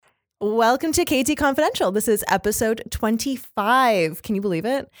Welcome to KT Confidential. This is episode 25. Can you believe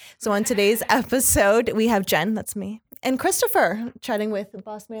it? So on today's episode, we have Jen, that's me, and Christopher chatting with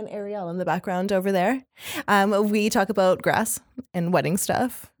boss man Ariel in the background over there. We talk about grass and wedding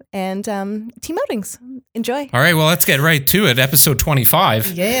stuff and team outings. Enjoy. All right, well, let's get right to it. Episode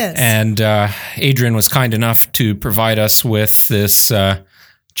 25. Yes. And Adrian was kind enough to provide us with this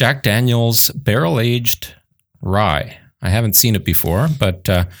Jack Daniel's barrel-aged rye. I haven't seen it before, but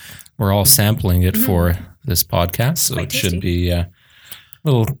we're all sampling it for this podcast, so it should be a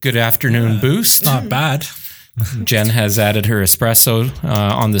little good afternoon boost. Not bad. Jen has added her espresso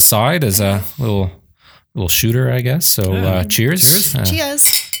on the side as a little shooter, I guess. So cheers.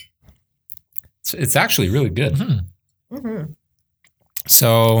 Cheers. It's actually really good.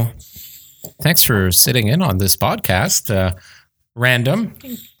 So thanks for sitting in on this podcast. Random.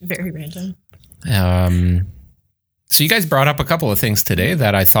 Very random. So you guys brought up a couple of things today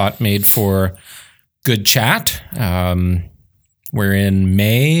that I thought made for good chat. We're in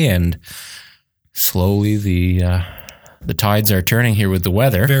May, and slowly the tides are turning here with the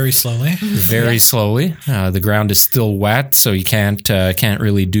weather. Very slowly. Very slowly. The ground is still wet, so you can't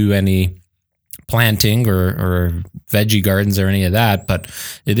really do any planting or veggie gardens or any of that. But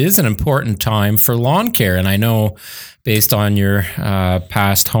it is an important time for lawn care, and I know based on your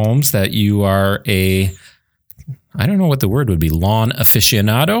past homes that you are I don't know what the word would be. Lawn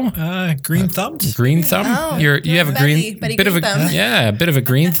aficionado? Green thumbed. Green thumb? Oh, you have a bit of a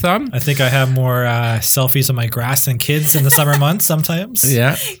green thumb. I think I have more selfies of my grass than kids in the summer months sometimes.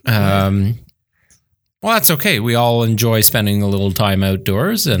 Yeah. Well, that's okay. We all enjoy spending a little time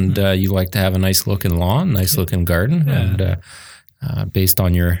outdoors, and you like to have a nice looking lawn, nice looking garden. Yeah. And based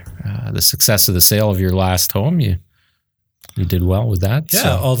on the success of the sale of your last home, you did well with that.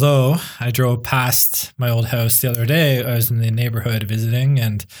 Yeah, although I drove past my old house the other day. I was in the neighborhood visiting,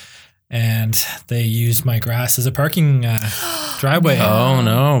 and they used my grass as a parking driveway. Oh,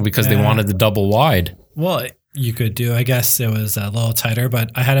 no, because they wanted the double wide. Well, you could do. I guess it was a little tighter, but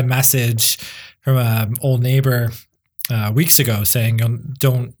I had a message from an old neighbor weeks ago saying,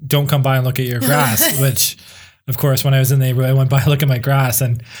 don't come by and look at your grass, which, of course, when I was in the neighborhood, I went by and looked at my grass,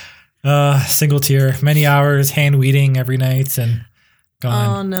 and single tier, many hours, hand weeding every night and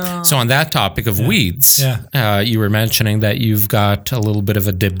gone. Oh, no. So on that topic of weeds, you were mentioning that you've got a little bit of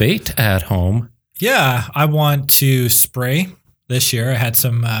a debate at home. Yeah, I want to spray this year. I had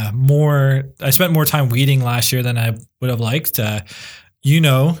some I spent more time weeding last year than I would have liked. When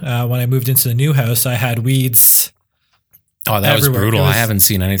I moved into the new house, I had weeds. Oh, that everywhere. was brutal. I haven't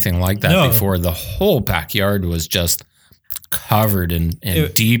seen anything like that before. The whole backyard was just covered in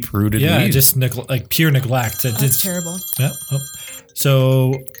deep-rooted weeds. Yeah, just pure neglect. That's terrible. Yeah. Oh.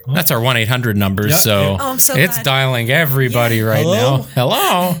 So that's our 1-800 number. Yep. So I'm so it's glad. dialing everybody right Hello? now.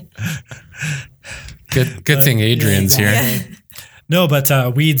 Hello. Good thing Adrian's here. Yeah. No,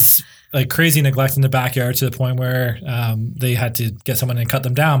 but weeds, like crazy neglect in the backyard to the point where they had to get someone to cut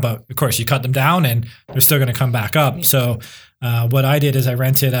them down. But of course, you cut them down and they're still going to come back up. Yeah. So what I did is I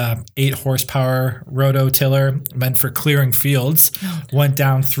rented a 8 horsepower rototiller meant for clearing fields. Went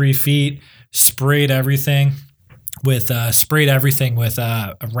down 3 feet, sprayed everything with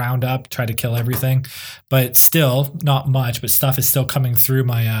a Roundup, tried to kill everything, but still not much. But stuff is still coming through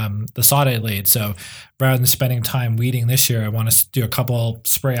my the sod I laid. So rather than spending time weeding this year, I want to do a couple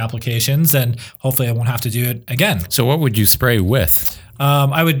spray applications, and hopefully I won't have to do it again. So what would you spray with?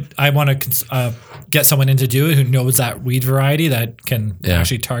 I want to get someone in to do it who knows that weed variety that can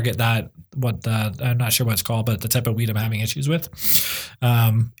actually target that. I'm not sure what it's called, but the type of weed I'm having issues with.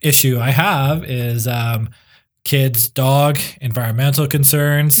 Issue I have is kids, dog, environmental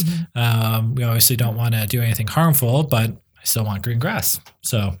concerns. We obviously don't want to do anything harmful, but I still want green grass.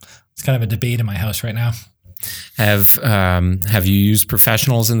 So it's kind of a debate in my house right now. Have you used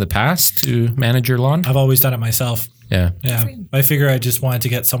professionals in the past to manage your lawn? I've always done it myself. Yeah. I figure I just wanted to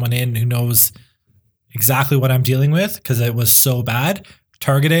get someone in who knows exactly what I'm dealing with because it was so bad.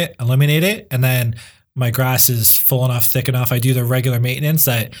 Target it, eliminate it, and then my grass is full enough, thick enough. I do the regular maintenance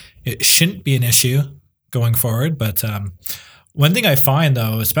that it shouldn't be an issue going forward. But one thing I find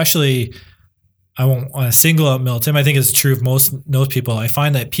though, especially I won't want to single out Milton. I think it's true of most people. I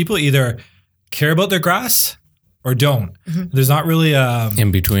find that people either care about their grass or don't. There's not really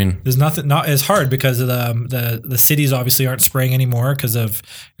in between. There's nothing. Not as hard because of the cities obviously aren't spraying anymore because of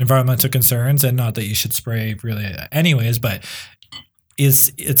environmental concerns, and not that you should spray really anyways. But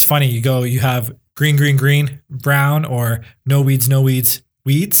it's funny. You have green, brown, or no weeds,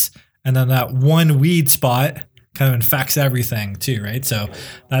 and then that one weed spot kind of infects everything too, right? So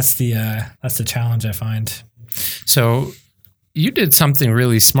that's the challenge I find. So you did something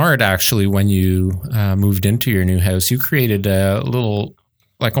really smart actually when you moved into your new house. You created a little,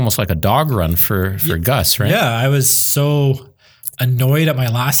 like almost like a dog run for Gus, right? Yeah, I was so annoyed at my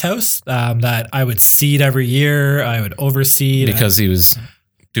last house that I would seed every year. I would overseed because he was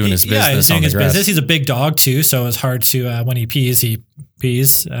doing his business. Yeah, he was doing on his the grass. business. He's a big dog too, so it's hard to when he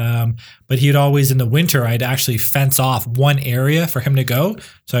pees. But he'd always in the winter, I'd actually fence off one area for him to go.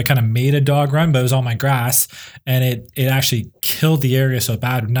 So I kind of made a dog run, but it was on my grass, and it actually killed the area so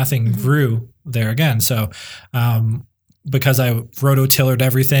bad nothing grew there again. So because I rototillered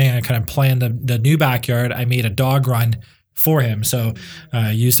everything, I kind of planned the new backyard. I made a dog run for him. So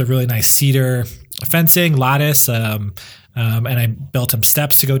I used a really nice cedar fencing, lattice, and I built him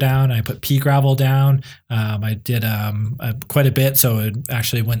steps to go down. I put pea gravel down. I did quite a bit, so it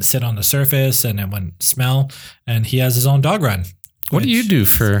actually wouldn't sit on the surface and it wouldn't smell. And he has his own dog run. What do you do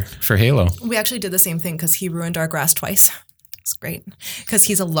for Halo? We actually did the same thing because he ruined our grass twice. It's great because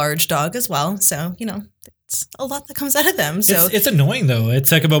he's a large dog as well. So, it's a lot that comes out of them. So it's annoying though. It's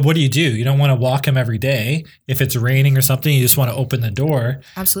like about what do? You don't want to walk him every day. If it's raining or something, you just want to open the door.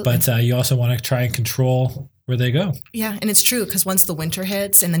 Absolutely. But you also want to try and control where they go. Yeah, and it's true because once the winter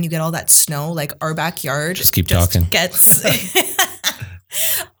hits and then you get all that snow, like our backyard Just keep talking. Gets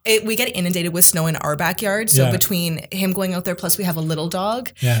we get inundated with snow in our backyard. So between him going out there, plus we have a little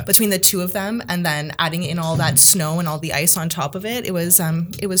dog, between the two of them, and then adding in all that snow and all the ice on top of it, it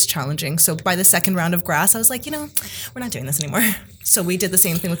was challenging. So by the second round of grass, I was like, we're not doing this anymore. So we did the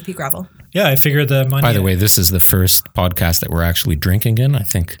same thing with pea gravel. Yeah, I figured the money. By the way, this is the first podcast that we're actually drinking in, I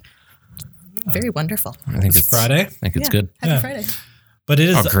think. Very wonderful. I think it's Friday. I think it's good. Happy Friday. But it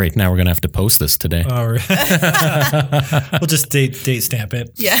is. Oh, great. Now we're going to have to post this today. We'll just date stamp it.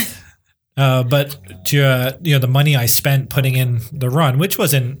 Yeah. But to the money I spent putting in the run, which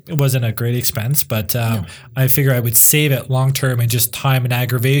wasn't a great expense, but I figure I would save it long term and just time and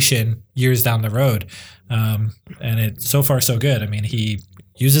aggravation years down the road. And it so far so good. I mean, he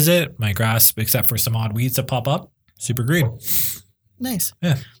uses it. My grass, except for some odd weeds that pop up, super green. Nice.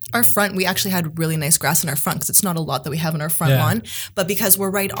 Yeah. Our front, we actually had really nice grass in our front because it's not a lot that we have in our front lawn. But because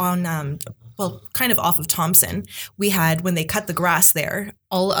we're right on, kind of off of Thompson, we had, when they cut the grass there,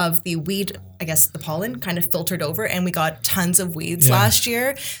 all of the weed, I guess the pollen kind of filtered over and we got tons of weeds last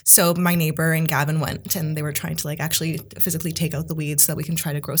year. So my neighbor and Gavin went and they were trying to actually physically take out the weeds so that we can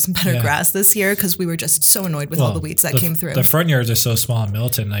try to grow some better grass this year because we were just so annoyed with all the weeds that came through. The front yards are so small in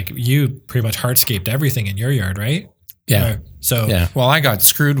Milton. You pretty much hardscaped everything in your yard, right? Yeah. Well, I got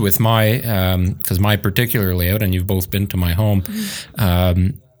screwed with my, because my particular layout, and you've both been to my home,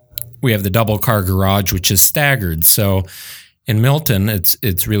 we have the double car garage, which is staggered. So in Milton,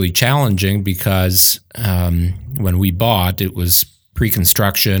 it's really challenging because when we bought, it was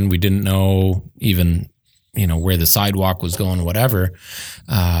pre-construction. We didn't know even, where the sidewalk was going, whatever.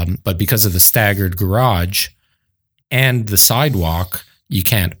 But because of the staggered garage and the sidewalk, you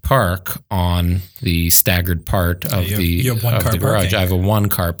can't park on the staggered part of the garage. Parking. I have a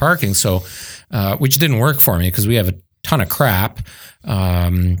 1-car parking, so which didn't work for me because we have a ton of crap,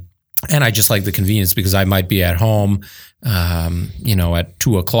 and I just like the convenience because I might be at home, at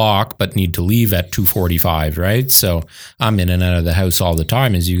 2:00, but need to leave at 2:45, right? So I'm in and out of the house all the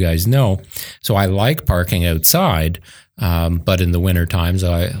time, as you guys know. So I like parking outside. But in the winter times,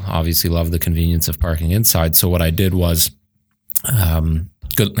 I obviously love the convenience of parking inside. So what I did was,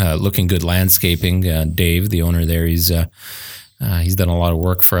 looking good landscaping. Dave, the owner there, he's done a lot of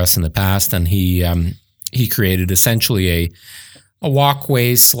work for us in the past, and he created essentially a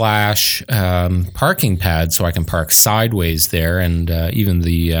walkway / parking pad, so I can park sideways there, and even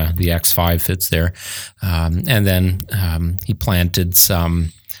the X5 fits there. And then he planted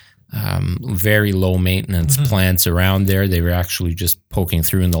some very low maintenance plants around there. They were actually just poking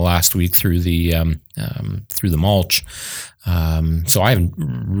through in the last week through the mulch. So I haven't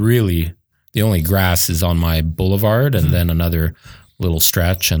really, the only grass is on my boulevard and then another little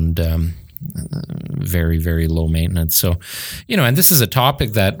stretch and very, very low maintenance. So, and this is a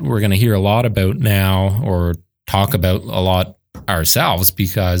topic that we're going to hear a lot about now or talk about a lot ourselves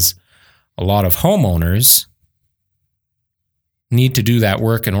because a lot of homeowners need to do that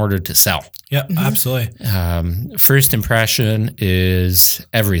work in order to sell. Yeah, absolutely. First impression is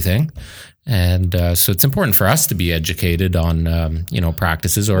everything. And so it's important for us to be educated on,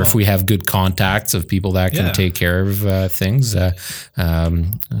 practices, or if we have good contacts of people that can take care of things.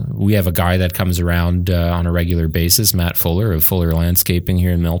 We have a guy that comes around on a regular basis, Matt Fuller of Fuller Landscaping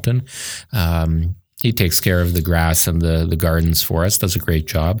here in Milton. He takes care of the grass and the gardens for us, does a great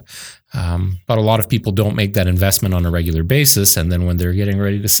job. But a lot of people don't make that investment on a regular basis. And then when they're getting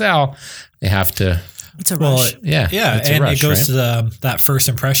ready to sell, they have to It's a rush. Yeah, it's a and rush, it goes right? to that first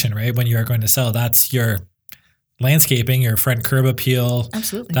impression, right? When you are going to sell, that's your landscaping, your front curb appeal.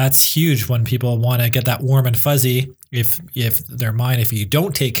 Absolutely. That's huge when people want to get that warm and fuzzy. If their mind, if you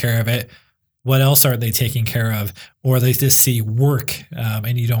don't take care of it, what else are they taking care of? Or they just see work,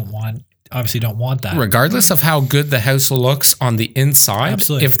 and you obviously don't want that. Regardless of how good the house looks on the inside,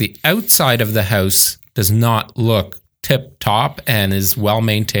 Absolutely. if the outside of the house does not look tip top and is well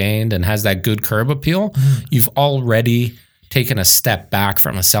maintained and has that good curb appeal, you've already taken a step back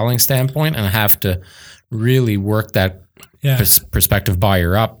from a selling standpoint and have to really work that prospective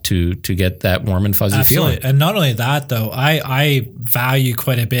buyer up to get that warm and fuzzy feeling. And not only that, though, I value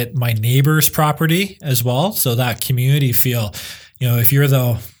quite a bit my neighbor's property as well. So that community feel, if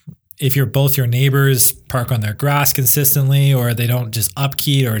you're both your neighbors park on their grass consistently, or they don't just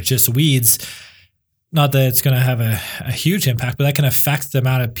upkeep or just weeds, not that it's going to have a huge impact, but that can affect the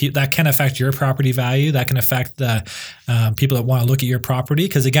amount of people, that can affect your property value. That can affect the people that want to look at your property.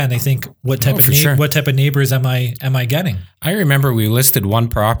 Because again, they think, what type of neighbors am I getting? I remember we listed one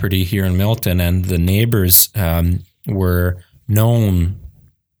property here in Milton, and the neighbors were known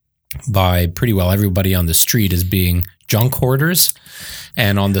by pretty well everybody on the street as being junk hoarders.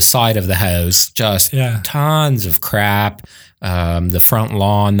 And on the side of the house, just tons of crap. The front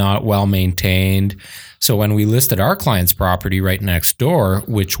lawn not well maintained. So when we listed our client's property right next door,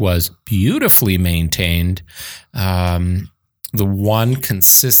 which was beautifully maintained, the one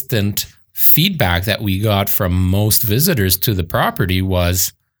consistent feedback that we got from most visitors to the property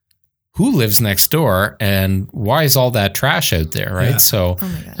was, who lives next door and why is all that trash out there, right? So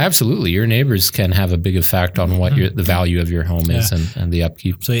absolutely, your neighbors can have a big effect on what the value of your home is and the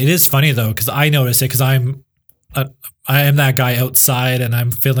upkeep. So it is funny though, because I notice it, because I am that guy outside and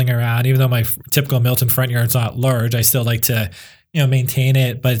I'm fiddling around. Even though my typical Milton front yard's not large, I still like to, maintain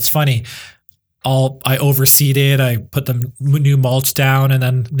it. But it's funny. I overseed it. I put the new mulch down, and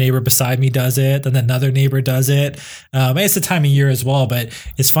then neighbor beside me does it. Then another neighbor does it. It's the time of year as well. But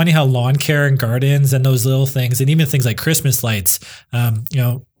it's funny how lawn care and gardens and those little things, and even things like Christmas lights,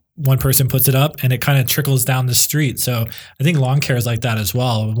 one person puts it up and it kind of trickles down the street. So I think lawn care is like that as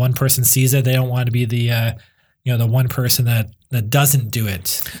well. When one person sees it, they don't want to be the one person that doesn't do it.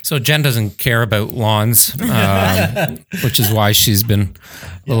 So Jen doesn't care about lawns, which is why she's been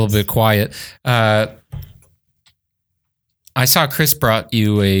a little bit quiet. I saw Chris brought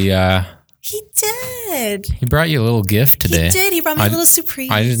you He did. He brought you a little gift today. He did. He brought me a little surprise.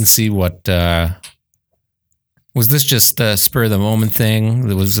 I didn't see what. Was this just a spur of the moment thing?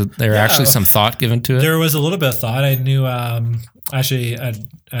 There actually some thought given to it? There was a little bit of thought. I knew, actually,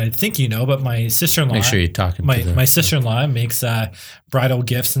 I think but my sister-in-law. Make sure you're talking to my sister-in-law makes bridal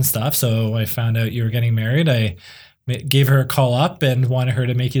gifts and stuff. So I found out you were getting married. I gave her a call up and wanted her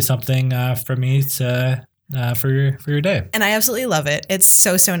to make you something for me for your day. And I absolutely love it. It's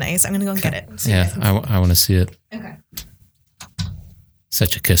so nice. I'm going to go and get it. So I want to see it. Okay.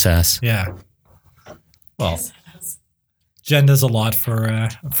 Such a kiss ass. Yeah. Well, Jen does a lot for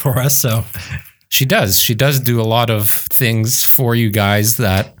us, so she does. She does do a lot of things for you guys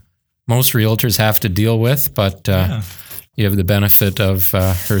that most realtors have to deal with, but you have the benefit of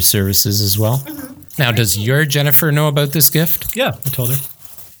her services as well. Mm-hmm. Now, does your Jennifer know about this gift? Yeah, I told her.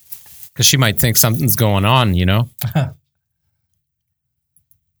 Because she might think something's going on,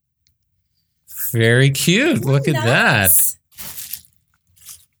 Very cute. Look at that.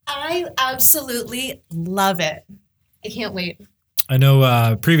 I absolutely love it. I can't wait. I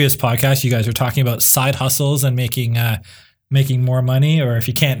know previous podcast, you guys were talking about side hustles and making more money, or if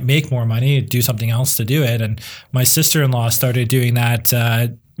you can't make more money, do something else to do it. And my sister-in-law started doing that,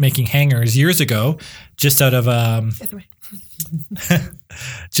 making hangers years ago, just out of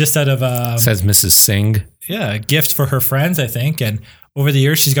says Mrs. Singh. Yeah, a gift for her friends, I think. And over the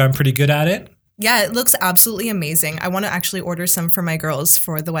years, she's gotten pretty good at it. Yeah, it looks absolutely amazing. I want to actually order some for my girls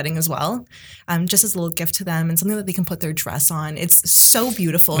for the wedding as well, just as a little gift to them and something that they can put their dress on. It's so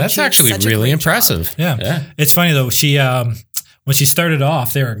beautiful. That's actually really impressive. Yeah. It's funny though. She when she started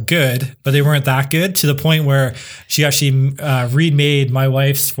off, they were good, but they weren't that good, to the point where she actually remade my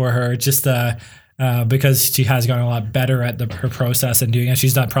wife's for her just because she has gotten a lot better at her process and doing it.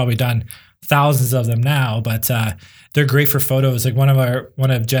 She's probably done thousands of them now, but they're great for photos. Like one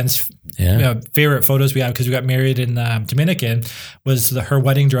of Jen's favorite photos we have, because we got married in Dominican, was her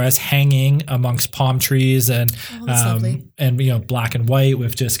wedding dress hanging amongst palm trees and black and white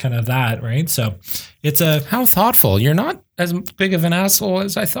with just kind of that, right? So it's how thoughtful. You're not as big of an asshole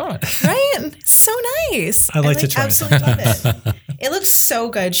as I thought. Right? So nice. I like to try. Absolutely love it. It looks so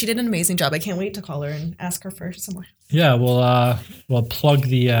good. She did an amazing job. I can't wait to call her and ask her for some more. Yeah, we'll plug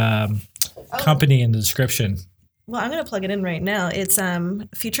the company in the description. Well, I'm going to plug it in right now. It's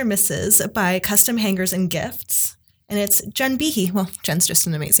Future Misses by Custom Hangers and Gifts. And it's Jen Behe. Well, Jen's just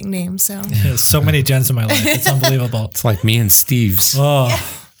an amazing name. So There's so many Jens in my life. It's unbelievable. It's like me and Steve's. Oh,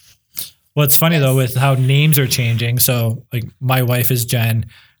 what's funny though with how names are changing. So like my wife is Jen,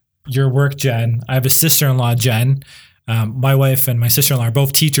 your work Jen. I have a sister-in-law Jen. My wife and my sister-in-law are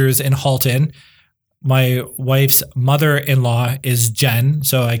both teachers in Halton. My wife's mother-in-law is Jen,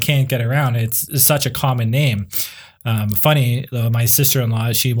 so I can't get around it. It's such a common name. Funny though, my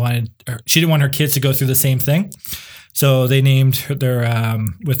sister-in-law she didn't want her kids to go through the same thing, so they named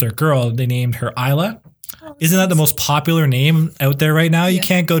with their girl they named her Isla. Isn't that the most popular name out there right now? You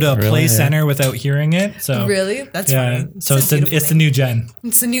can't go to a play center without hearing it. So really, that's funny. So it's the new Jen.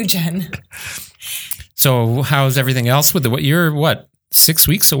 It's the new Jen. So how's everything else with you're 6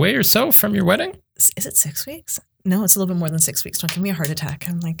 weeks away or so from your wedding? Is it 6 weeks? No, it's a little bit more than 6 weeks. Don't give me a heart attack.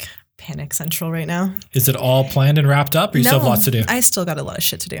 I'm like panic central right now. Is it all planned and wrapped up, or you still have lots to do? I still got a lot of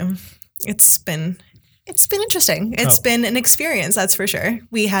shit to do. It's been interesting. It's been an experience, that's for sure.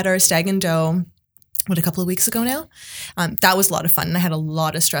 We had our stag and doe, a couple of weeks ago now. That was a lot of fun. And I had a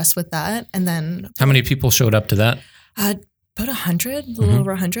lot of stress with that. And then how many people showed up to that? About 100, a little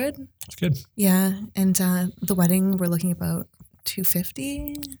over 100. That's good. Yeah. And the wedding, we're looking about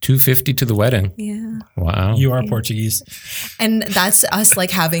 250. 250 to the wedding. Yeah. Wow. You are Portuguese. And that's us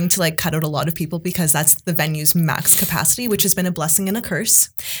like having to like cut out a lot of people because that's the venue's max capacity, which has been a blessing and a curse.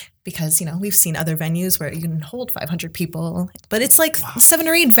 Because, we've seen other venues where you can hold 500 people, but it's like 7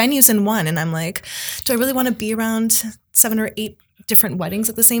 or 8 venues in one. And I'm like, do I really want to be around 7 or 8 different weddings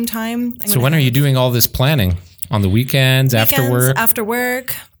at the same time? So when are you doing all this planning? On the weekends, after work? After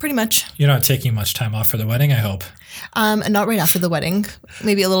work, pretty much. You're not taking much time off for the wedding, I hope. And not right after the wedding.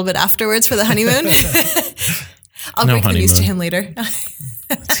 Maybe a little bit afterwards for the honeymoon. I'll break the news to him later.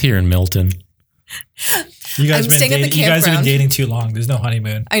 It's here in Milton. You guys have been dating too long. There's no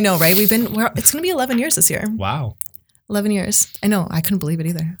honeymoon. I know, right? It's going to be 11 years this year. Wow. 11 years. I know. I couldn't believe it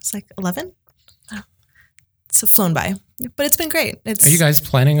either. It's like 11? Wow. It's flown by. But it's been great. Are you guys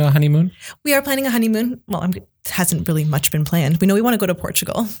planning a honeymoon? We are planning a honeymoon. Well, it hasn't really much been planned. We know we want to go to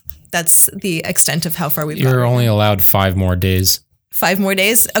Portugal. That's the extent of how far we've gone. You're only allowed 5 more days. 5 more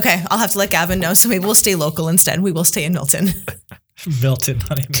days? Okay. I'll have to let Gavin know. So maybe we'll stay local instead. We will stay in Milton. Milton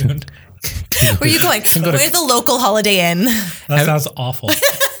honeymoon. Where are you going? We're the local Holiday Inn. That sounds awful.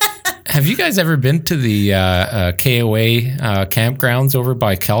 Have you guys ever been to the KOA campgrounds over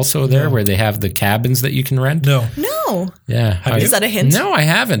by Kelso there where they have the cabins that you can rent? No. Yeah. Is that a hint? No, I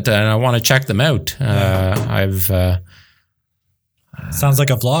haven't. And I want to check them out. Sounds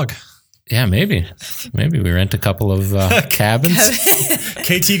like a vlog. Yeah, maybe. Maybe we rent a couple of cabins.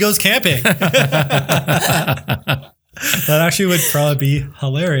 KT goes camping. That actually would probably be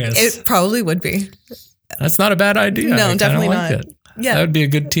hilarious. It probably would be. That's not a bad idea. No, definitely not. Yeah. That would be a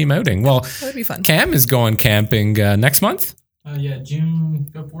good team outing. Well, that would be fun. Cam is going camping next month. June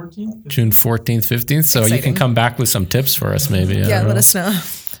 14th. June 14th, 15th. So you can come back with some tips for us maybe. Yeah, let us know.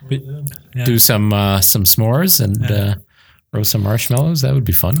 Do some s'mores and roast some marshmallows. That would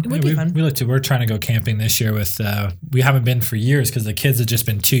be fun. It would be fun. We're trying to go camping this year with, we haven't been for years because the kids have just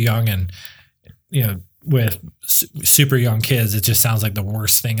been too young and, with super young kids, it just sounds like the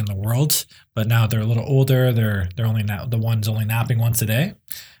worst thing in the world. But now they're a little older. They're only now the one's only napping once a day.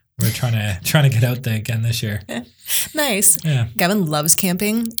 We're trying to get out there again this year. Nice. Yeah. Gavin loves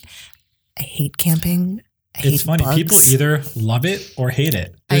camping. I hate camping. It's funny. Bugs. People either love it or hate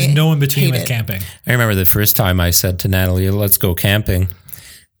it. There's no in between with camping. I remember the first time I said to Natalie, "Let's go camping,"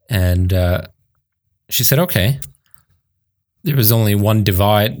 and she said, "Okay." There was only one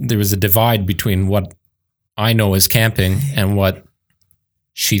divide. There was a divide between what I know as camping and what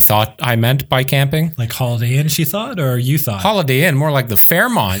she thought I meant by camping. Like Holiday Inn, she thought, or you thought? Holiday Inn, more like the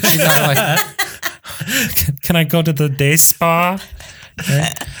Fairmont. She's like, can I go to the day spa?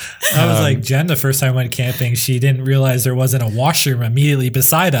 I was like, Jen, the first time I went camping, she didn't realize there wasn't a washroom immediately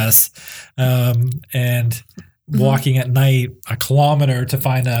beside us. And walking at night a kilometer to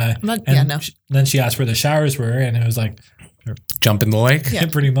find then she asked where the showers were, and it was like, jump in the lake. Yeah,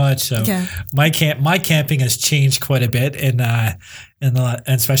 pretty much. So my camping has changed quite a bit, and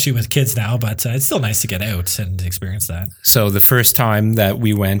especially with kids now. But it's still nice to get out and experience that. So the first time that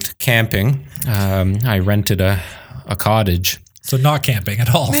we went camping, I rented a cottage. So not camping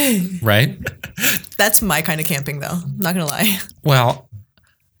at all, right? That's my kind of camping, though. I'm not gonna lie. Well,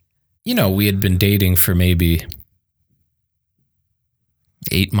 we had been dating for maybe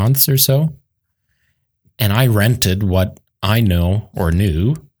 8 months or so, and I rented what I know or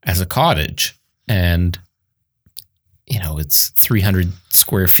knew as a cottage. And, it's 300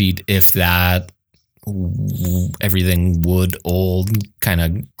 square feet, if that. Everything wood, old, kind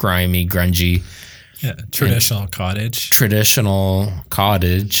of grimy, grungy. Yeah, traditional cottage.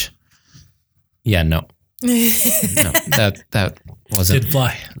 Yeah, no, that wasn't. Did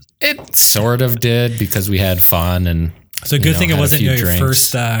fly. It sort of did because we had fun and. So good thing it had a wasn't few your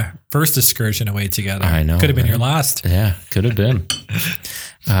drinks. first excursion away together. I know. Could have been right? your last. Yeah, could have been.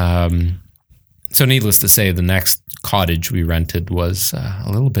 So needless to say, the next cottage we rented was a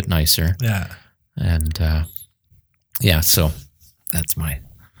little bit nicer. Yeah. And so that's my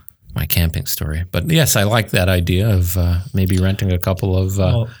camping story. But yes, I like that idea of maybe renting a couple of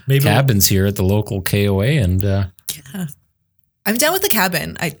cabins here at the local KOA. And I'm down with the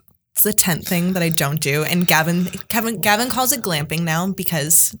cabin. It's the tent thing that I don't do. And Gavin calls it glamping now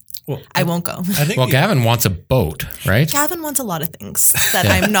because I won't go. Gavin wants a boat, right? Gavin wants a lot of things that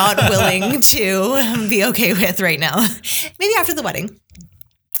I'm not willing to be okay with right now. Maybe after the wedding.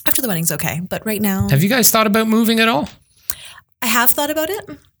 After the wedding's okay, but right now... Have you guys thought about moving at all? I have thought about it.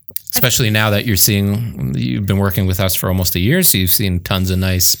 Especially now that you've been working with us for almost a year, so you've seen tons of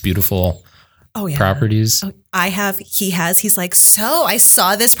nice, beautiful properties. Oh, I have. He has. He's like, so I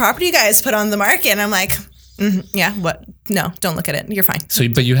saw this property you guys put on the market. And I'm like, yeah, what? No, don't look at it. You're fine. So,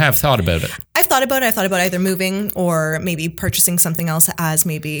 but you have thought about it. I've thought about it. I thought about either moving or maybe purchasing something else as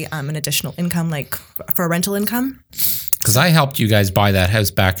maybe an additional income, like for a rental income. Because I helped you guys buy that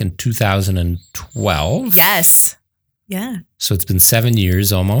house back in 2012. Yes. Yeah. So it's been 7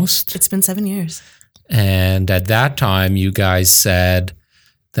 years almost. It's been 7 years. And at that time, you guys said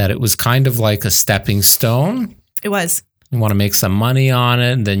that it was kind of like a stepping stone. It was. You want to make some money on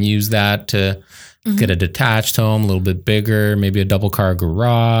it and then use that to get a detached home, a little bit bigger, maybe a double car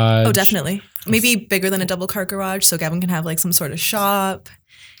garage. Oh, definitely. Maybe bigger than a double car garage so Gavin can have like some sort of shop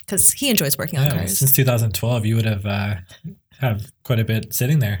because he enjoys working on cars. Since 2012, you would have quite a bit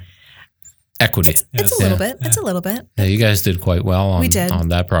sitting there. Equity. It's a little bit. It's a little bit. Yeah, you guys did quite well on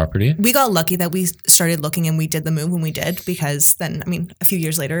that property. We got lucky that we started looking and we did the move when we did because then, a few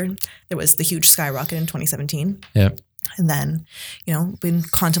years later, there was the huge skyrocket in 2017. Yeah. And then, been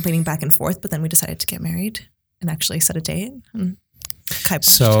contemplating back and forth, but then we decided to get married and actually set a date.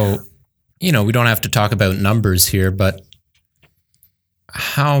 So, we don't have to talk about numbers here, but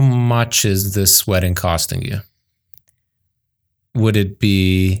how much is this wedding costing you? Would it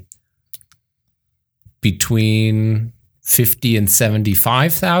be between $50,000 and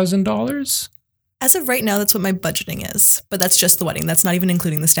 $75,000? As of right now, that's what my budgeting is, but that's just the wedding. That's not even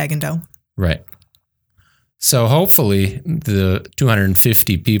including the stag and doe. Right. So hopefully the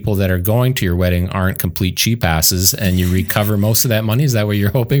 250 people that are going to your wedding aren't complete cheap asses and you recover most of that money. Is that what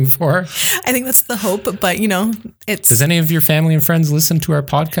you're hoping for? I think that's the hope, but it's... Does any of your family and friends listen to our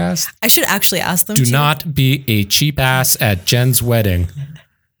podcast? I should actually ask them Do not be a cheap ass at Jen's wedding.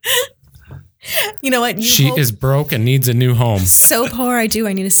 You know what? She is broke and needs a new home. So poor, I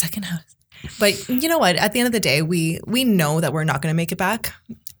need a second house. But you know what? At the end of the day, we know that we're not going to make it back.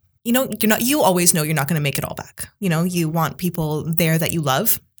 You always know you're not going to make it all back. You want people there that you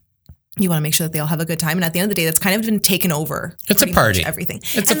love. You want to make sure that they all have a good time. And at the end of the day, that's kind of been taken over. It's a party. Everything.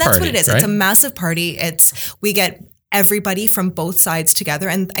 And that's what it is. Right? It's a massive party. We get everybody from both sides together.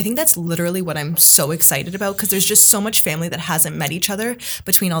 And I think that's literally what I'm so excited about because there's just so much family that hasn't met each other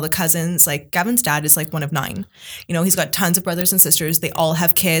between all the cousins. Like Gavin's dad is like one of 9. He's got tons of brothers and sisters. They all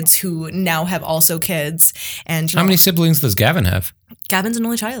have kids who now have also kids. And how many siblings does Gavin have? Gavin's an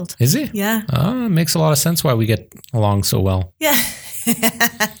only child. Is he? Yeah. Oh, it makes a lot of sense why we get along so well. Yeah.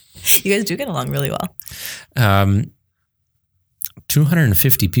 You guys do get along really well.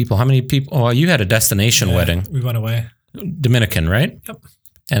 250 people. How many people? Oh, you had a destination wedding. We went away. Dominican, right? Yep.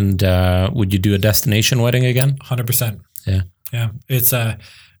 And would you do a destination wedding again? 100%. Yeah. Yeah. It's a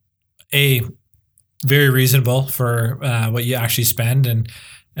very reasonable for what you actually spend. And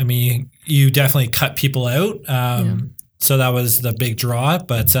you definitely cut people out. So that was the big draw.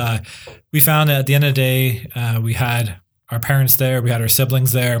 But we found that at the end of the day, we had our parents there, we had our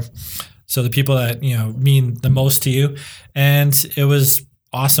siblings there. So the people that, mean the most to you. And it was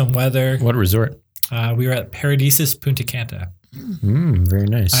awesome weather. What resort? We were at Paradisus Punta Cana. Very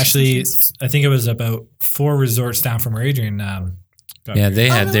nice. Actually, I think it was about 4 resorts down from where Adrian got married. They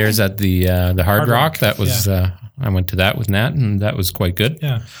had theirs at the Hard Rock. That was I went to that with Nat, and that was quite good.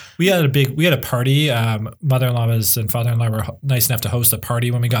 Yeah, we had a party. Mother-in-law and father-in-law were nice enough to host a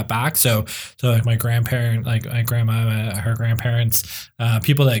party when we got back. So like my grandparent, like my grandma, her grandparents,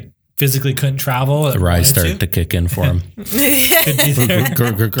 people that physically couldn't travel. The rise started to kick in for him.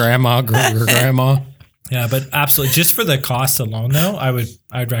 Grandma. Yeah, but absolutely. Just for the cost alone, though,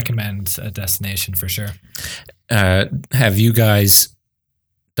 I'd recommend a destination for sure. have you guys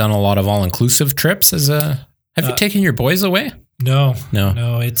done a lot of all-inclusive trips have you taken your boys away? No.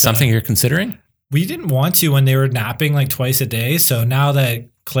 It's something you're considering? We didn't want to when they were napping like twice a day. So now that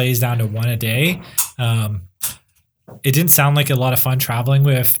Clay's down to one a day, it didn't sound like a lot of fun traveling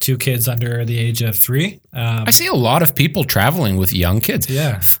with 2 kids under the age of 3. I see a lot of people traveling with young kids.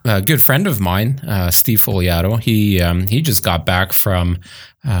 Yeah. A good friend of mine, Steve Foliato, he just got back from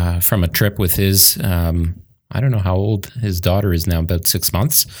a trip with his, I don't know how old his daughter is now, about 6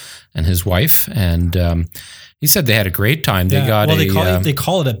 months, and his wife. And he said they had a great time. They got they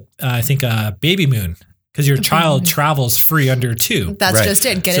call it a baby moon. Because your child travels free under 2. That's Right. just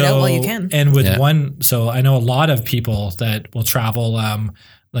it. Get it out while you can. And with one, so I know a lot of people that will travel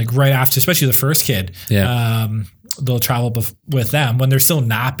like right after, especially the first kid. Yeah. They'll travel with them when they're still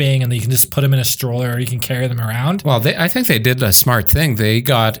napping, and you can just put them in a stroller or you can carry them around. Well, I think they did a smart thing. They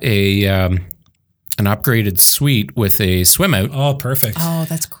got an upgraded suite with a swim out. Oh, perfect. Oh,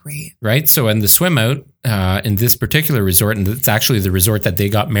 that's great. Right. So in the swim out in this particular resort, and it's actually the resort that they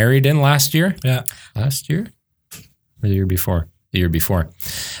got married in last year. Yeah. Last year? Or the year before? The year before.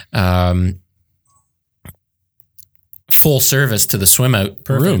 Full service to the swim out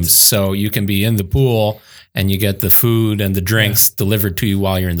rooms. So you can be in the pool and you get the food and the drinks delivered to you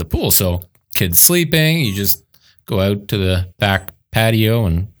while you're in the pool. So kids sleeping, you just go out to the back patio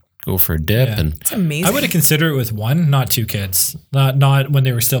and go for a dip. Yeah. And It's amazing. I would have considered it with 1, not 2 kids. Not when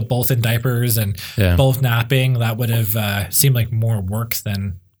they were still both in diapers and both napping. That would have seemed like more work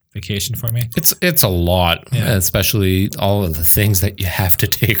than vacation for me. it's a lot, especially all of the things that you have to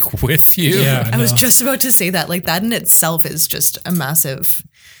take with you. Yeah, I was just about to say that. Like that in itself is just a massive.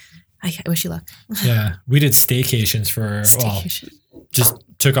 I wish you luck. Yeah, we did staycations for just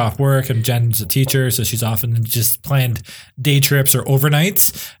took off work, and Jen's a teacher, so she's often just planned day trips or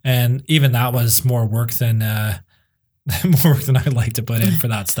overnights, and even that was more work than I like to put in for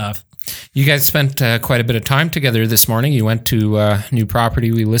that stuff. You guys spent quite a bit of time together this morning. You went to a new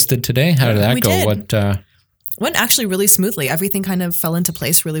property we listed today. How did that go? did. What? Went actually really smoothly. Everything kind of fell into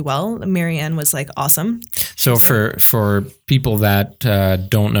place really well. Marianne was like awesome. So for people that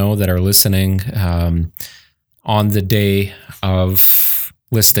don't know, that are listening, on the day of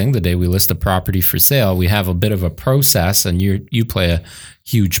listing, the day we list a property for sale, we have a bit of a process, and you play a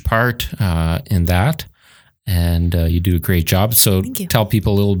huge part in that, and you do a great job. So tell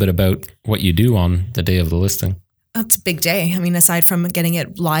people a little bit about what you do on the day of the listing. It's a big day. I mean, aside from getting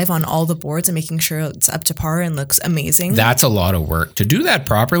it live on all the boards and making sure it's up to par and looks amazing. That's a lot of work to do that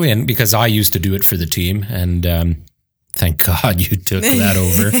properly. And because I used to do it for the team, and thank God you took that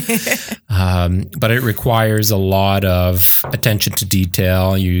over. But it requires a lot of attention to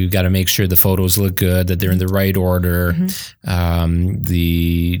detail. You got to make sure the photos look good, that they're in the right order,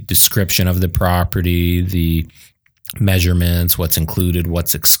 the description of the property, the measurements, what's included,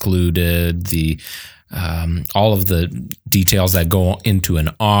 what's excluded, the all of the details that go into an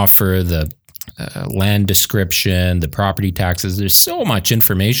offer, the land description, the property taxes. There's so much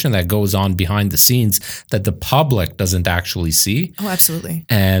information that goes on behind the scenes that the public doesn't actually see. Oh, absolutely.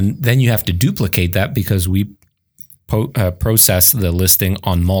 And then you have to duplicate that because we process the listing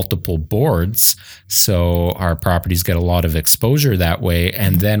on multiple boards. So our properties get a lot of exposure that way.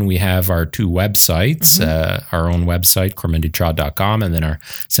 And then we have our 2 websites, our own website, CormanDutraw.com, and then our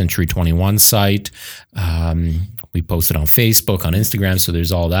Century 21 site. We post it on Facebook, on Instagram. So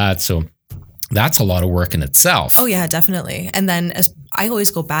there's all that. So that's a lot of work in itself. Oh, yeah, definitely. And then I always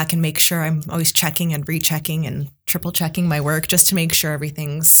go back and make sure I'm always checking and rechecking and triple checking my work just to make sure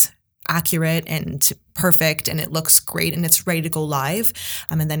everything's accurate and perfect and it looks great and it's ready to go live.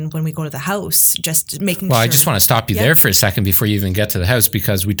 And then when we go to the house, just making sure. Well, I just want to stop you there for a second before you even get to the house,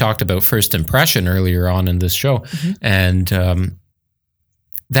 because we talked about first impression earlier on in this show. And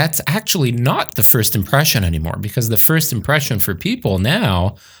that's actually not the first impression anymore, because the first impression for people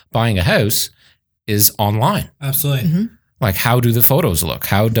now buying a house is online. Absolutely. Like, how do the photos look?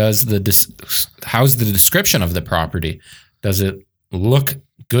 How's the description of the property? Does it look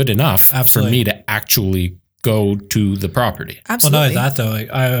good enough for me to actually go to the property? Absolutely. Well, not only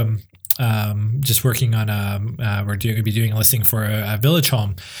that though, I'm just working on we're going to be doing a listing for a village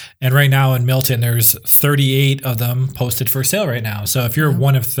home, and right now in Milton there's 38 of them posted for sale right now. So if you're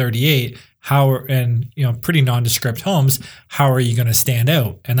one of 38, pretty nondescript homes, how are you going to stand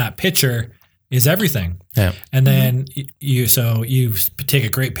out? And that picture is everything. Yeah. And then you take a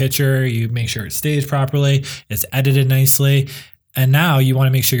great picture, you make sure it stays properly, it's edited nicely. And now you want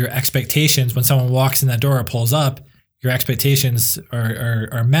to make sure your expectations when someone walks in that door or pulls up, your expectations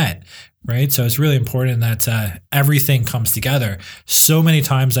are met, right? So it's really important that everything comes together. So many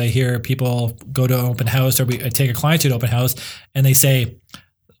times I hear people go to an open house, or I take a client to an open house, and they say,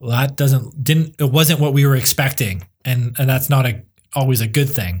 well, that it wasn't what we were expecting. And that's not always a good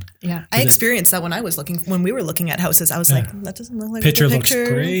thing. Yeah. I experienced that when we were looking at houses. I was like, that doesn't look like picture the looks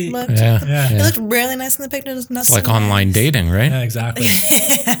great. It looked really nice in the picture. It's like online dating, right? Yeah, exactly.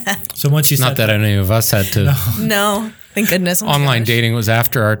 So once you Not that any of us had to. No. Thank goodness. Online dating was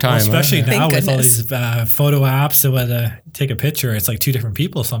after our time. Well, especially now Thank with all goodness. these photo apps, so when take a picture, it's like two different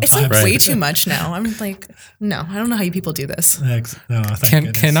people sometimes. It's like way too much now. I'm like, no, I don't know how you people do this. No, thank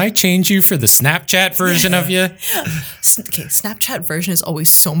goodness. Can I change you for the Snapchat version of you? Okay, Snapchat version is always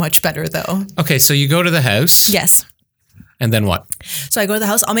so much better though. Okay, so you go to the house. Yes. And then what? So I go to the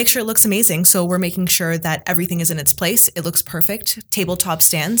house. I'll make sure it looks amazing. So we're making sure that everything is in its place. It looks perfect. Tabletop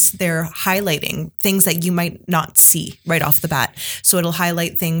stands, they're highlighting things that you might not see right off the bat. So it'll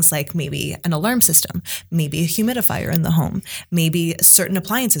highlight things like maybe an alarm system, maybe a humidifier in the home, maybe certain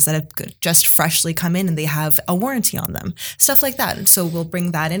appliances that have just freshly come in and they have a warranty on them, stuff like that. So we'll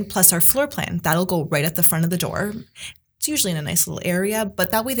bring that in, plus our floor plan. That'll go right at the front of the door. It's usually in a nice little area,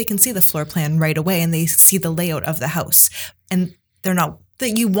 but that way they can see the floor plan right away and they see the layout of the house. And they're not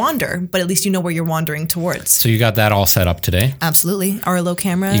that you wander, but at least you know where you're wandering towards. So you got that all set up today? Absolutely. Our low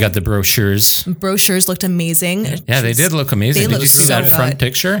camera. You got the brochures. Brochures looked amazing. Yeah, they did look amazing. They Did looked you see so that front good.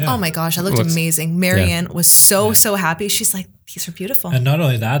 picture? Oh my gosh, I looked amazing. Marianne was so happy. She's like, these are beautiful. And not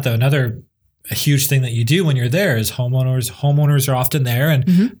only that, though, a huge thing that you do when you're there is homeowners are often there,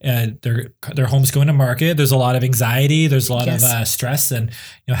 and their homes going to market. There's a lot of anxiety. There's a lot of stress, and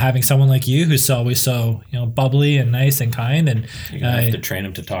having someone like you who's always so bubbly and nice and kind. And You're gonna have to train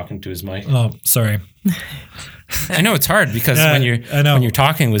him to talk into his mic. Oh, sorry. I know it's hard because when you're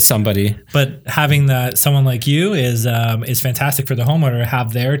talking with somebody, but having someone like you is fantastic for the homeowner to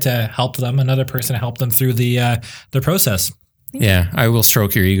have there to help them, another person to help them through the process. Yeah, I will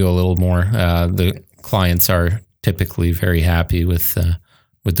stroke your ego a little more. The clients are typically very happy with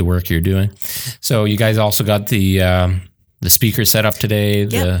the work you're doing. So you guys also got the speaker set up today,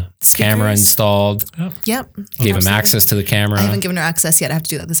 the camera installed. Yep. Gave him access to the camera. I haven't given her access yet. I have to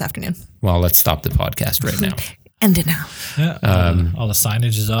do that this afternoon. Well, let's stop the podcast right now. End it now. Yeah. All the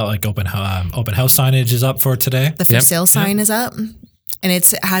signage is up, like open house signage is up for today. The for sale sign is up.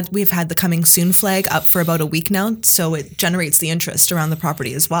 And we've had the coming soon flag up for about a week now, so it generates the interest around the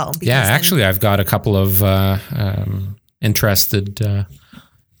property as well. Yeah, actually, I've got a couple of interested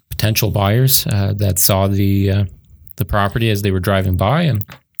potential buyers that saw the property as they were driving by and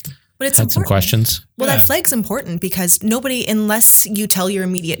had some questions. Well, that flag's important because nobody, unless you tell your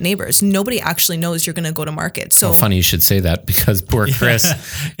immediate neighbors, nobody actually knows you're going to go to market. So funny you should say that because poor Chris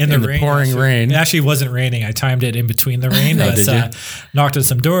in the pouring rain. It actually wasn't raining. I timed it in between the rain. But knocked on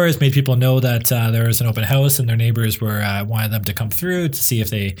some doors, made people know that there was an open house, and their neighbors wanted them to come through to see if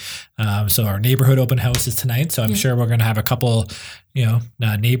they. So our neighborhood open house is tonight. So I'm sure we're going to have a couple,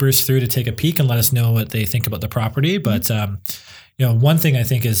 neighbors through to take a peek and let us know what they think about the property. But one thing I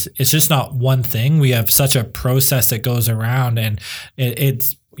think is it's just not one thing. We have such a process that goes around, and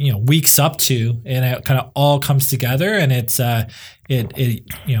it's weeks up to, and it kind of all comes together, and it's I'll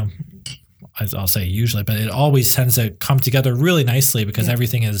say usually, but it always tends to come together really nicely because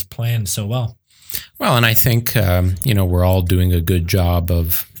everything is planned so well. Well, and I think we're all doing a good job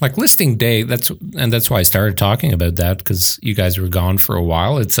of like listing day. That's why I started talking about that, because you guys were gone for a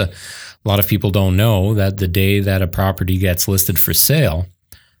while. It's a lot of people don't know that the day that a property gets listed for sale,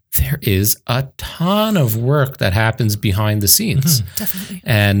 there is a ton of work that happens behind the scenes. Mm-hmm. Definitely.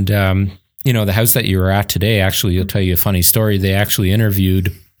 And, the house that you were at today, actually, I'll tell you a funny story. They actually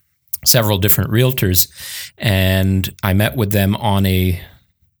interviewed several different realtors, and I met with them on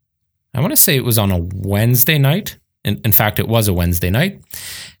I want to say it was on a Wednesday night. In fact, it was a Wednesday night.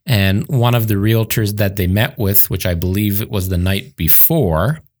 And one of the realtors that they met with, which I believe it was the night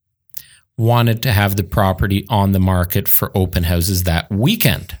before, wanted to have the property on the market for open houses that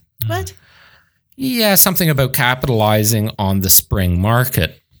weekend. What? Yeah, something about capitalizing on the spring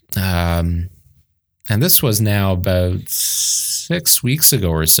market. And this was now about 6 weeks ago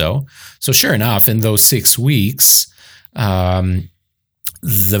or so. So sure enough, in those 6 weeks,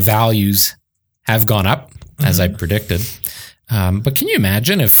 the values have gone up, as I predicted. But can you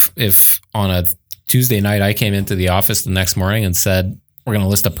imagine if on a Tuesday night I came into the office the next morning and said, we're going to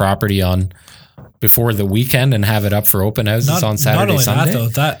list a property on before the weekend and have it up for open houses on Saturday, Sunday? Not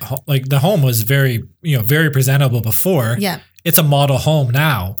only that, though, the home was very presentable before. Yeah. It's a model home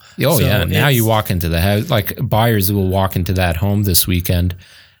now. Oh, so yeah. Now you walk into the house, like buyers will walk into that home this weekend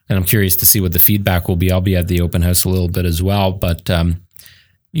and I'm curious to see what the feedback will be. I'll be at the open house a little bit as well, but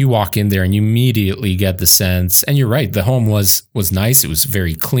you walk in there and you immediately get the sense, and you're right, the home was nice. It was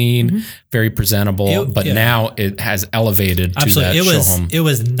very clean, very presentable, but now it has elevated to that show home. It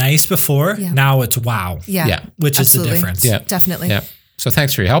was nice before. Yeah. Now it's wow. Yeah. Which is the difference. Yeah. Definitely. Yeah. So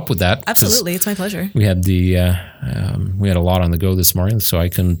thanks for your help with that. Absolutely. It's my pleasure. We had we had a lot on the go this morning, so I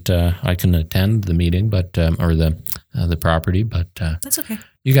couldn't attend the meeting, but or the property, but that's okay.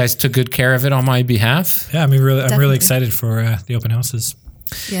 You guys took good care of it on my behalf. Yeah, I'm really excited for the open houses.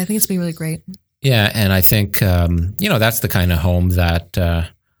 Yeah, I think it's been really great. Yeah, and I think that's the kind of home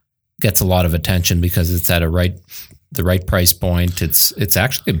that gets a lot of attention because it's at the right price point. It's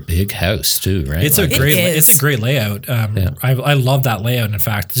actually a big house too, right? It's a great layout. I love that layout. In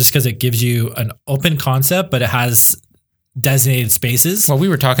fact, just because it gives you an open concept, but it has designated spaces. Well, we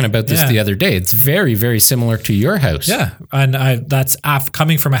were talking about this the other day. It's very, very similar to your house. Yeah, and that's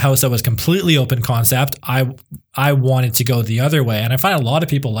coming from a house that was completely open concept. I wanted to go the other way, and I find a lot of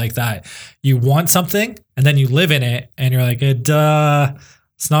people like that. You want something, and then you live in it, and you're like,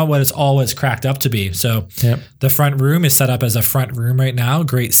 it's not what it's always cracked up to be. So the front room is set up as a front room right now.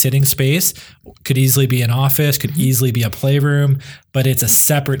 Great sitting space. Could easily be an office, could easily be a playroom, but it's a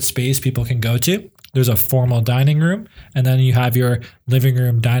separate space people can go to. There's a formal dining room, and then you have your living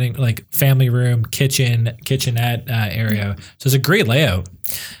room, dining, like family room, kitchenette area. So it's a great layout.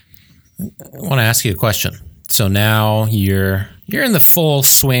 I want to ask you a question. So now you're in the full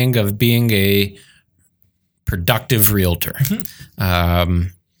swing of being a productive realtor.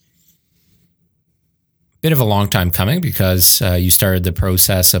 Bit of a long time coming because you started the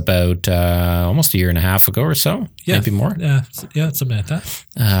process about almost a year and a half ago or so, maybe more. Yeah, something like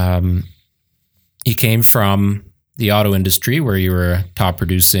that. You came from the auto industry where you were a top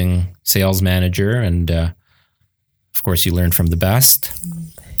producing sales manager, and of course you learned from the best.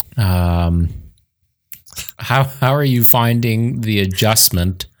 How are you finding the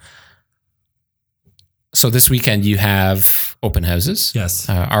adjustment? So this weekend you have open houses. Yes.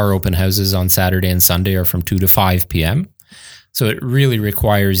 Our open houses on Saturday and Sunday are from 2 to 5 p.m. So it really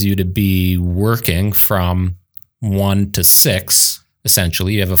requires you to be working from 1 to 6.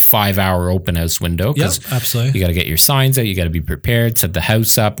 Essentially, you have a 5-hour open house window. Yes, absolutely. You got to get your signs out. You got to be prepared, set the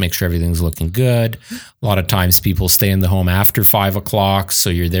house up, make sure everything's looking good. A lot of times people stay in the home after 5 o'clock, so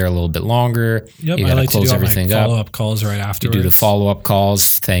you're there a little bit longer. Yep, you got to close everything up. Follow-up calls right afterwards. You do the follow-up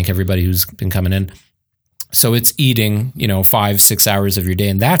calls, thank everybody who's been coming in. So it's eating, 5-6 hours of your day.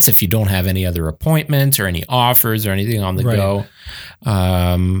 And that's if you don't have any other appointments or any offers or anything on the go.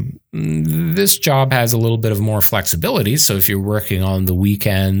 This job has a little bit of more flexibility. So if you're working on the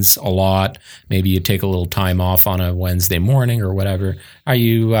weekends a lot, maybe you take a little time off on a Wednesday morning or whatever. How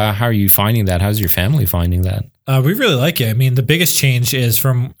are you finding that? How's your family finding that? We really like it. I mean, the biggest change is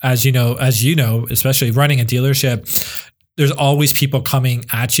from, as you know, especially running a dealership, there's always people coming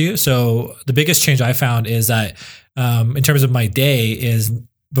at you. So the biggest change I found is that in terms of my day is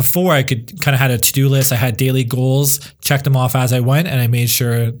before I could kind of had a to-do list. I had daily goals, checked them off as I went, and I made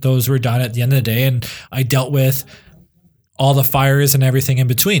sure those were done at the end of the day. And I dealt with all the fires and everything in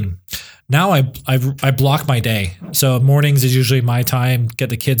between. Now I block my day. So mornings is usually my time, get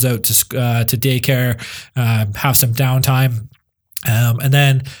the kids out to daycare, have some downtime. And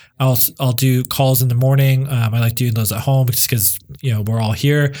then I'll do calls in the morning. I like doing those at home just because, we're all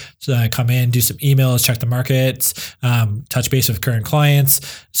here. So I come in, do some emails, check the markets, touch base with current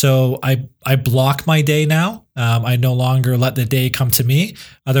clients. So I block my day now. I no longer let the day come to me.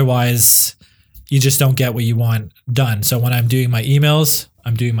 Otherwise, you just don't get what you want done. So when I'm doing my emails,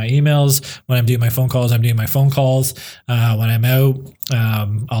 I'm doing my emails. When I'm doing my phone calls, I'm doing my phone calls. When I'm out,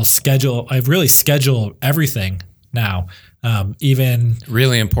 I really schedule everything now. Even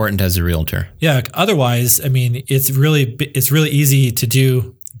really important as a realtor. Yeah. Otherwise, I mean, it's really easy to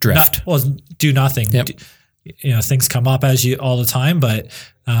do drift. Do nothing. Yep. Things come up all the time, but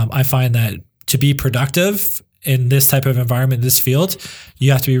I find that to be productive in this type of environment, this field,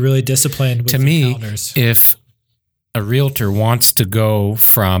 you have to be really disciplined with your calendars. If a realtor wants to go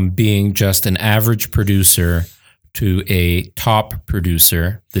from being just an average producer to a top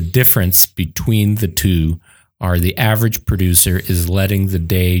producer, the difference between the two are the average producer is letting the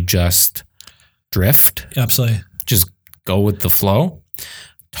day just drift. Absolutely. Just go with the flow.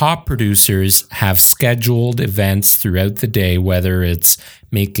 Top producers have scheduled events throughout the day, whether it's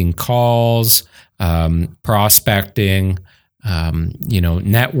making calls, prospecting,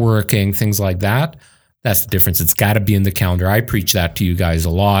 networking, things like that. That's the difference. It's got to be in the calendar. I preach that to you guys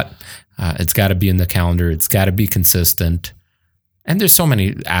a lot. It's got to be in the calendar. It's got to be consistent. And there's so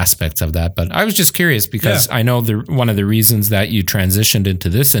many aspects of that, but I was just curious because I know one of the reasons that you transitioned into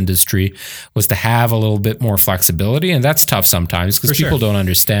this industry was to have a little bit more flexibility. And that's tough sometimes because people don't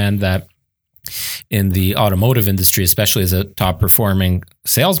understand that in the automotive industry, especially as a top performing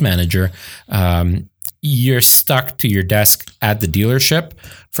sales manager, you're stuck to your desk at the dealership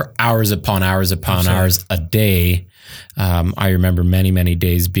for hours upon hours upon hours a day. I remember many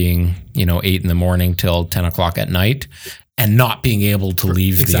days being, 8 a.m. till 10 o'clock at night and not being able to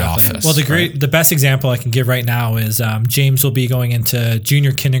leave the office. Well, the best example I can give right now is James will be going into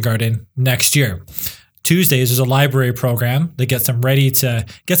junior kindergarten next year. Tuesdays, there's a library program that gets them ready to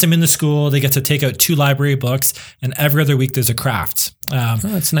get them in the school. They get to take out 2 library books, and every other week there's a craft.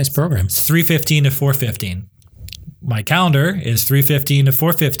 That's a nice program. It's 3:15 to 4:15. My calendar is 3:15 to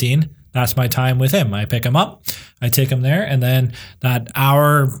 4:15. That's my time with him. I pick him up, I take him there, and then that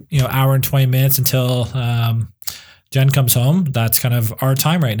hour and 20 minutes until Jen comes home, that's kind of our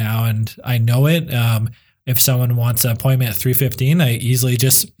time right now. And I know it. If someone wants an appointment at 3:15, I easily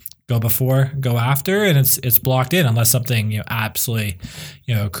just go before, go after, and it's blocked in unless something absolutely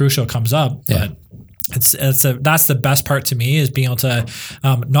crucial comes up. Yeah. But that's the best part to me is being able to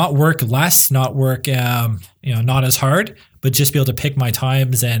not work less, not work not as hard, but just be able to pick my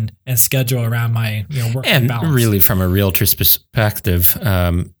times and schedule around my work and balance. Really, from a realtor's perspective,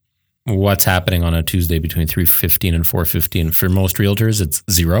 what's happening on a Tuesday between 3:15 and 4:15 for most realtors, it's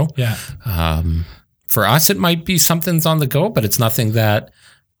zero. Yeah. For us, it might be something's on the go, but it's nothing that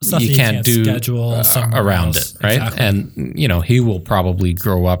you can't do schedule around it, right? Exactly. And he will probably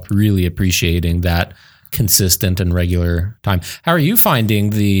grow up really appreciating that consistent and regular time. How are you finding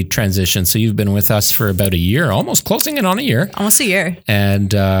the transition? So you've been with us for about a year, almost closing in on a year. Almost a year.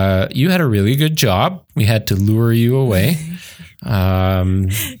 And you had a really good job. We had to lure you away.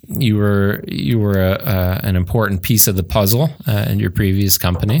 You were an important piece of the puzzle in your previous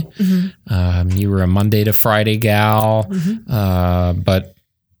company. Mm-hmm. You were a Monday to Friday gal,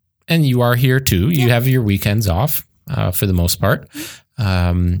 and you are here too. You have your weekends off for the most part.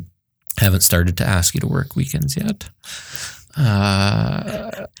 Haven't started to ask you to work weekends yet.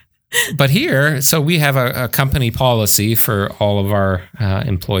 But here, so we have a company policy for all of our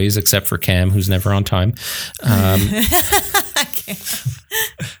employees, except for Cam, who's never on time.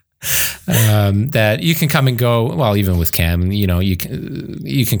 That you can come and go. Well, even with Cam, you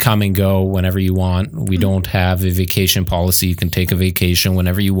can come and go whenever you want. We don't have a vacation policy. You can take a vacation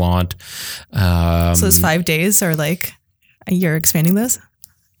whenever you want. So those 5 days are like, you're expanding those?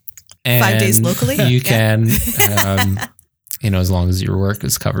 5 days locally? You can, as long as your work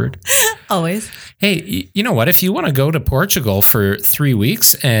is covered. Always. Hey, you know what? If you want to go to Portugal for 3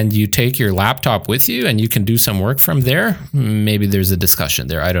 weeks and you take your laptop with you and you can do some work from there, maybe there's a discussion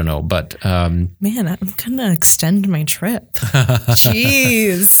there. I don't know. But man, I'm going to extend my trip.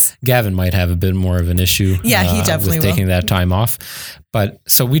 Jeez. Gavin might have a bit more of an issue. Yeah, he definitely with taking that time off. But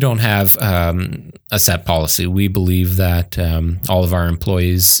so we don't have a set policy. We believe that all of our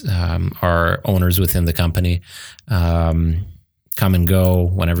employees are owners within the company. Come and go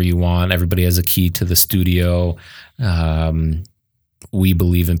whenever you want. Everybody has a key to the studio. We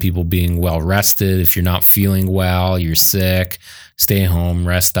believe in people being well rested. If you're not feeling well, you're sick, stay home,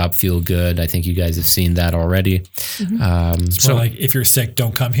 rest up, feel good. I think you guys have seen that already. Mm-hmm. So like if you're sick,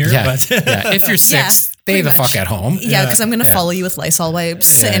 don't come here. Yeah, but if you're sick, stay the fuck at home. Yeah, because I'm going to follow you with Lysol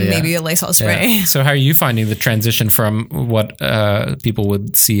wipes and maybe a Lysol spray. Yeah. So how are you finding the transition from what people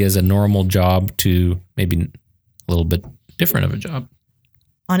would see as a normal job to maybe a little bit different of a job?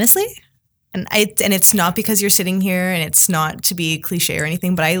 Honestly, and it's not because you're sitting here and it's not to be cliche or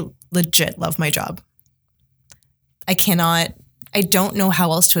anything, but I legit love my job. I don't know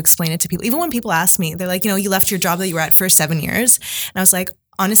how else to explain it to people. Even when people ask me, they're like, you left your job that you were at for 7 years. And I was like,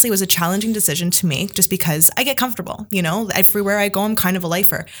 honestly, it was a challenging decision to make just because I get comfortable. Everywhere I go, I'm kind of a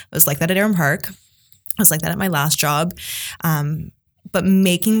lifer. I was like that at Aaron Park. I was like that at my last job. But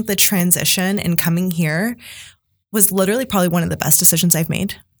making the transition and coming here was literally probably one of the best decisions I've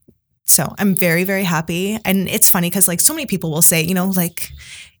made. So I'm very, very happy. And it's funny because so many people will say,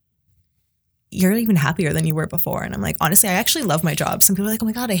 you're even happier than you were before. And I'm like, honestly, I actually love my job. Some people are like, oh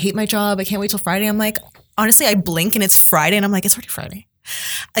my God, I hate my job. I can't wait till Friday. I'm like, honestly, I blink and it's Friday. And I'm like, it's already Friday.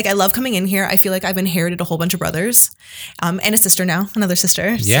 I love coming in here. I feel like I've inherited a whole bunch of brothers and a sister now, another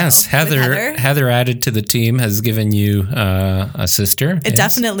sister. Yes, so, Heather added to the team, has given you a sister.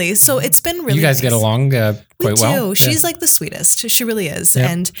 Definitely. So it's been really You guys nice. Get along quite well? We do. She's like the sweetest. She really is. Yep.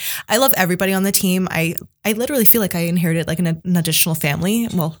 And I love everybody on the team. I literally feel like I inherited like an additional family.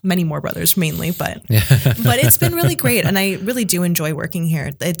 Well, many more brothers mainly, but it's been really great. And I really do enjoy working here.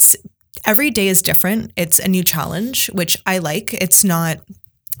 every day is different. It's a new challenge, which I like. It's not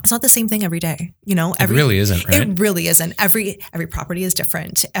the same thing every day. You know, It really isn't, right? It really isn't. Every property is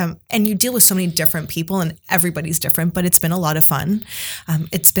different, and you deal with so many different people, and everybody's different. But it's been a lot of fun.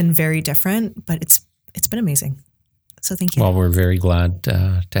 It's been very different, but it's been amazing. So thank you. Well, we're very glad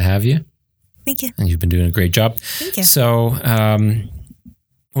to have you. Thank you. And you've been doing a great job. Thank you. So,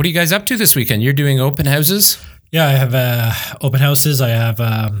 what are you guys up to this weekend? You're doing open houses? Yeah, I have open houses. I have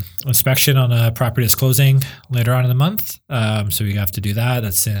inspection on a property that's closing later on in the month. So we have to do that.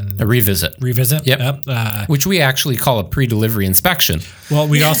 That's in A revisit. revisit. Yep. Which we actually call a pre-delivery inspection. Well,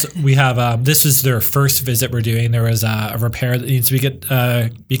 we have this is their first visit we're doing. There was a repair that needs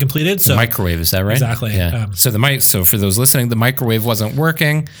to be completed. So Microwave, is that right? Exactly. Yeah. So for those listening, the microwave wasn't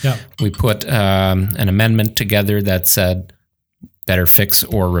working. Yeah. We put an amendment together that said better fix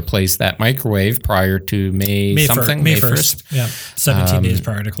or replace that microwave prior to May 1st. Yeah, 17 days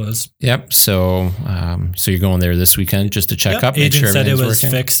prior to close. Yep. So you're going there this weekend just to check up. Agent said it was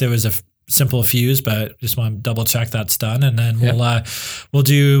working? fixed. It was a simple fuse, but just want to double check that's done, and then we'll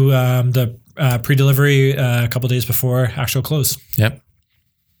do the pre-delivery a couple days before actual close. Yep.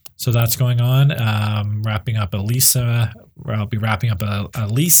 So that's going on. Wrapping up a lease. I'll be wrapping up a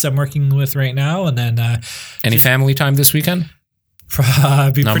lease I'm working with right now, and then Any family time this weekend?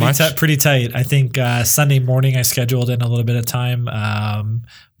 be Not much? pretty tight. I think Sunday morning I scheduled in a little bit of time,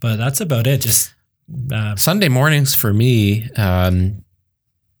 but that's about it. Just Sunday mornings for me have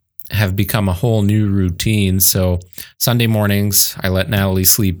become a whole new routine. So Sunday mornings, I let Natalie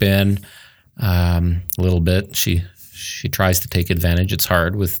sleep in a little bit. She tries to take advantage. It's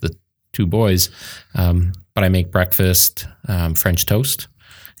hard with the two boys, but I make breakfast, French toast.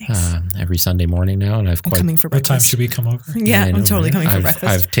 Every Sunday morning now, and I'm coming for what time breakfast. should we come over? Yeah, I'm totally coming for I've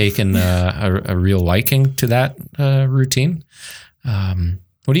breakfast. taken a real liking to that routine.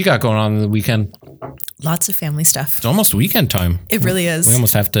 What do you got going on the weekend? Lots of family stuff. It's almost weekend time. It really is. We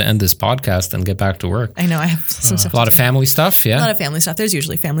almost have to end this podcast and get back to work. I know. I have some stuff. A lot of family stuff, A yeah. lot of family stuff. There's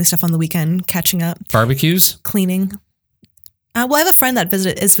usually family stuff on the weekend, catching up, Barbecues. cleaning. Well, I have a friend that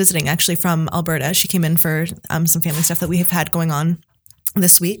is visiting actually from Alberta. She came in for some family stuff that we have had going on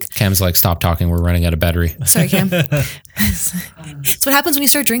this week. Cam's like, stop talking. We're running out of battery. Sorry, Cam. That's what happens when you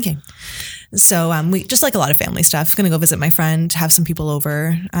start drinking. So we just like a lot of family stuff. Going to go visit my friend, have some people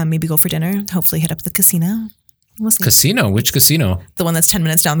over, maybe go for dinner, hopefully hit up the casino. We'll see. Casino? Which casino? The one that's 10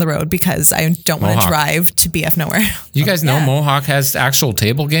 minutes down the road because I don't want to Mohawk. drive to BF nowhere. You guys know Yeah. Mohawk has actual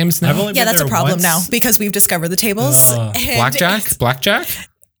table games now? I've only Yeah, been that's a there problem once. now because we've discovered the tables. Oh. and Blackjack? Blackjack?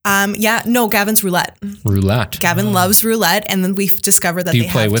 Yeah, no, Gavin's roulette. Roulette. Gavin loves roulette, and then we've discovered that Do you they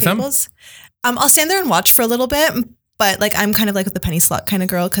play have with him? tables. I'll stand there and watch for a little bit, but like I'm kind of like the penny slot kind of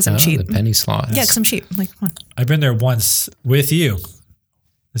girl because I'm cheap. The penny slot. Yeah, because I'm cheap. I'm like, come on. I've been there once with you.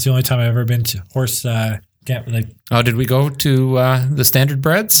 It's the only time I've ever been to horse. Oh, did we go to the Standard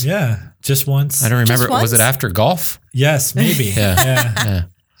Breads? Yeah, just once. I don't remember. Just Was it once? after golf? Yes, maybe. Yeah. Yeah.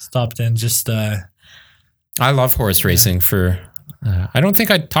 Stopped in just. I love horse racing for. I don't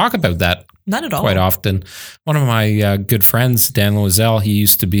think I talk about that Not at all. quite often. One of my good friends, Dan Loisel, he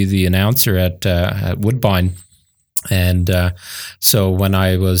used to be the announcer at Woodbine. And so when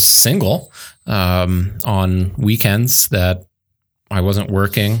I was single on weekends that I wasn't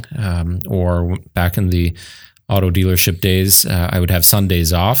working or back in the auto dealership days, I would have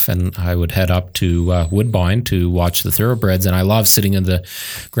Sundays off and I would head up to Woodbine to watch the thoroughbreds. And I love sitting in the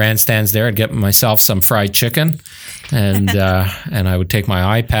grandstands there. I'd get myself some fried chicken and and I would take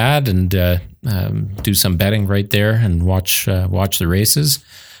my iPad and do some betting right there and watch the races.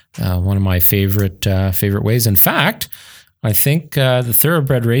 One of my favorite ways. In fact, I think the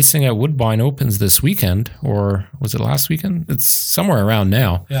thoroughbred racing at Woodbine opens this weekend, or was it last weekend? It's somewhere around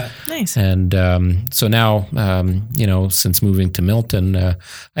now. Yeah. Nice. And so now, since moving to Milton, I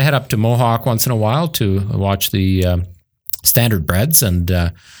head up to Mohawk once in a while to watch the standard breds, and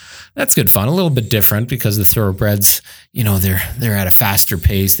that's good fun. A little bit different because the thoroughbreds, they're at a faster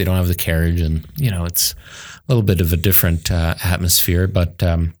pace. They don't have the carriage, and it's a little bit of a different atmosphere, but.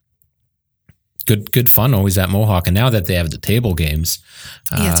 Good fun always at Mohawk, and now that they have the table games,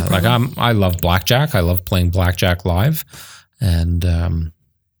 Yeah, it's a problem. I love blackjack. I love playing blackjack live, and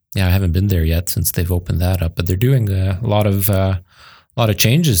I haven't been there yet since they've opened that up. But they're doing a lot of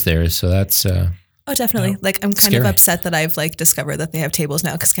changes there, so that's Oh, definitely. Like I'm kind Scary. of upset that I've discovered that they have tables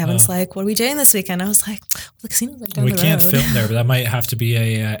now because Gavin's like, "What are we doing this weekend?" I was like, well, "The casino's down We the can't road." film there, but that might have to be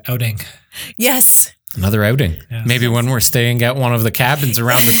a outing. Yes. another outing. Yeah. Maybe when we're staying at one of the cabins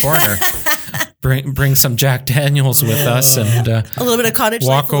around the corner. bring some Jack Daniels with us and A little bit of cottage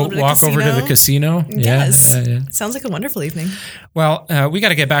life, walk a little bit of over to the casino. Yes. Yeah. Sounds like a wonderful evening. Well, we got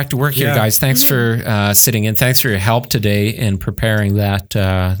to get back to work here, guys. Thanks for sitting in. Thanks for your help today in preparing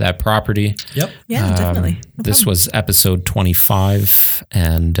that property. Yep. Yeah, definitely. No This problem. was episode 25,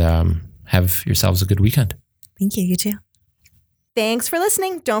 and have yourselves a good weekend. Thank you. You too. Thanks for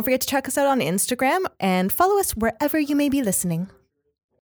listening. Don't forget to check us out on Instagram and follow us wherever you may be listening.